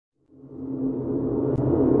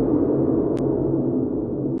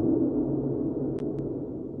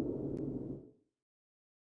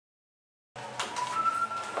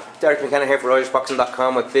Derek McKenna here for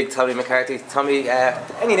IrishBoxing.com with big Tommy McCarthy. Tommy,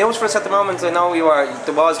 any news for us at the moment? I know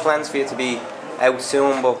there was plans for you to be out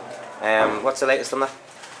soon, but what's the latest on that?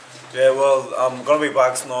 Yeah, well, I'm going to be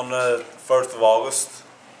boxing on the 1st of August,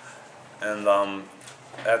 and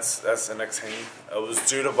that's the next thing. I was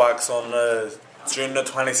due to box on June the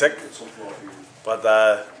 26th,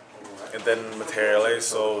 but it didn't materialise,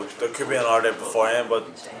 so there could be another day beforehand, but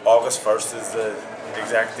August 1st is the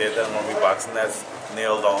exact date that I'm going to be boxing. That's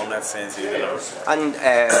nailed on, that's saying And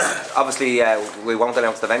obviously we won't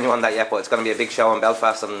announce the venue on that yet, but it's going to be a big show in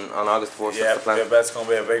Belfast on August 4th. Yeah, it's going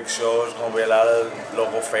to be a big show. There's going to be a lot of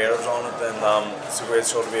local fighters on it, and it's a great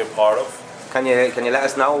show to be a part of. Can you let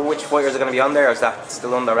us know which fighters are going to be on there, or is that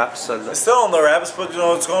still under wraps? It's still under wraps, but you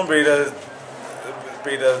know, it's going to be the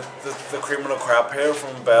cream of the crop here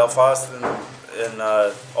from Belfast and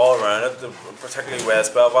all around it, particularly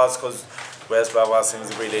West Belfast, because West Belfast seems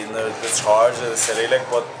to be leading the charge of the city.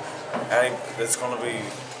 But I think it's going to be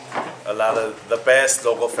a lot of the best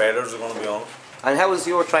local fighters are going to be on. And how has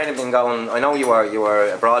your training been going? I know you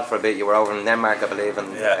were abroad for a bit. You were over in Denmark, I believe,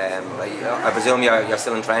 and I presume you're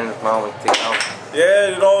still in training at the moment. Yeah,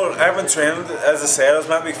 you know, I've been training. As I said, I was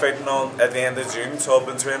meant to be fighting on at the end of June, so I've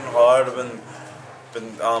been training hard. I've been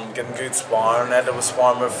getting good sparring. I was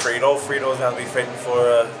sparring with Frito. Frito was meant to be fighting for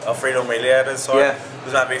a Frito Melia. Yeah.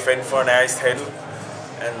 Was meant to be fighting for an Irish title,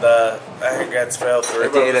 and I think that's fell through.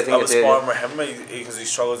 I was sparring with him because he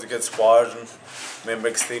struggles to get spars. And me and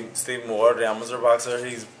big Steve Moore, the amateur boxer,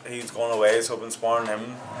 he's going away, so I've been sparring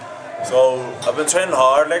him. So I've been training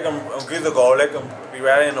hard. Like I'm good to go. Like I'm be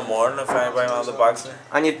ready in the morning if anybody wants to boxing.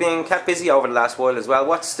 And you've been kept busy over the last while as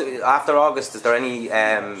well. After August? Is there any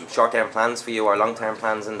short-term plans for you or long-term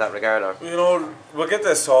plans in that regard? Or? You know, we'll get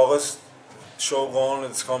this August show going.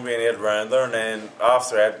 It's going to be an 8-rounder, and then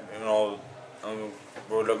after that, you know,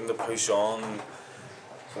 we're looking to push on.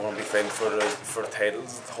 We're going to be fighting for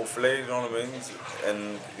titles, hopefully. You know what I mean?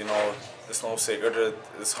 And you know, it's no secret that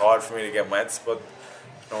it's hard for me to get wins, but.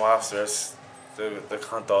 No, after this, they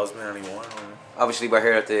can't dodge me anymore. Obviously, we're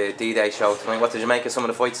here at the D-Day show tonight. What did you make of some of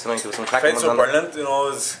the fights tonight? There was some cracking fights are brilliant. You know,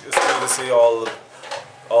 it's good to see all the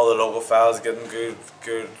local fellas getting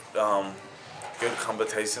good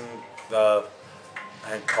competition. I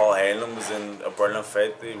think Paul Halen was in a brilliant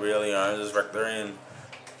fight. He really earned his victory, and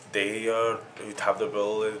they who tapped the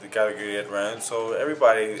bill, they got a good 8 rounds. So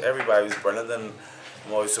everybody was brilliant, and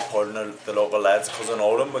I'm always supporting the local lads because I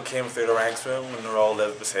know them. I came through the ranks with them and they're all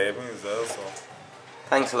lived beside me as well. So.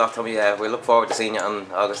 Thanks a lot, Tommy. We look forward to seeing you on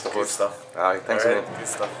August the 1st. Good stuff. Alright, thanks a million. Good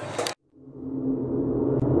stuff.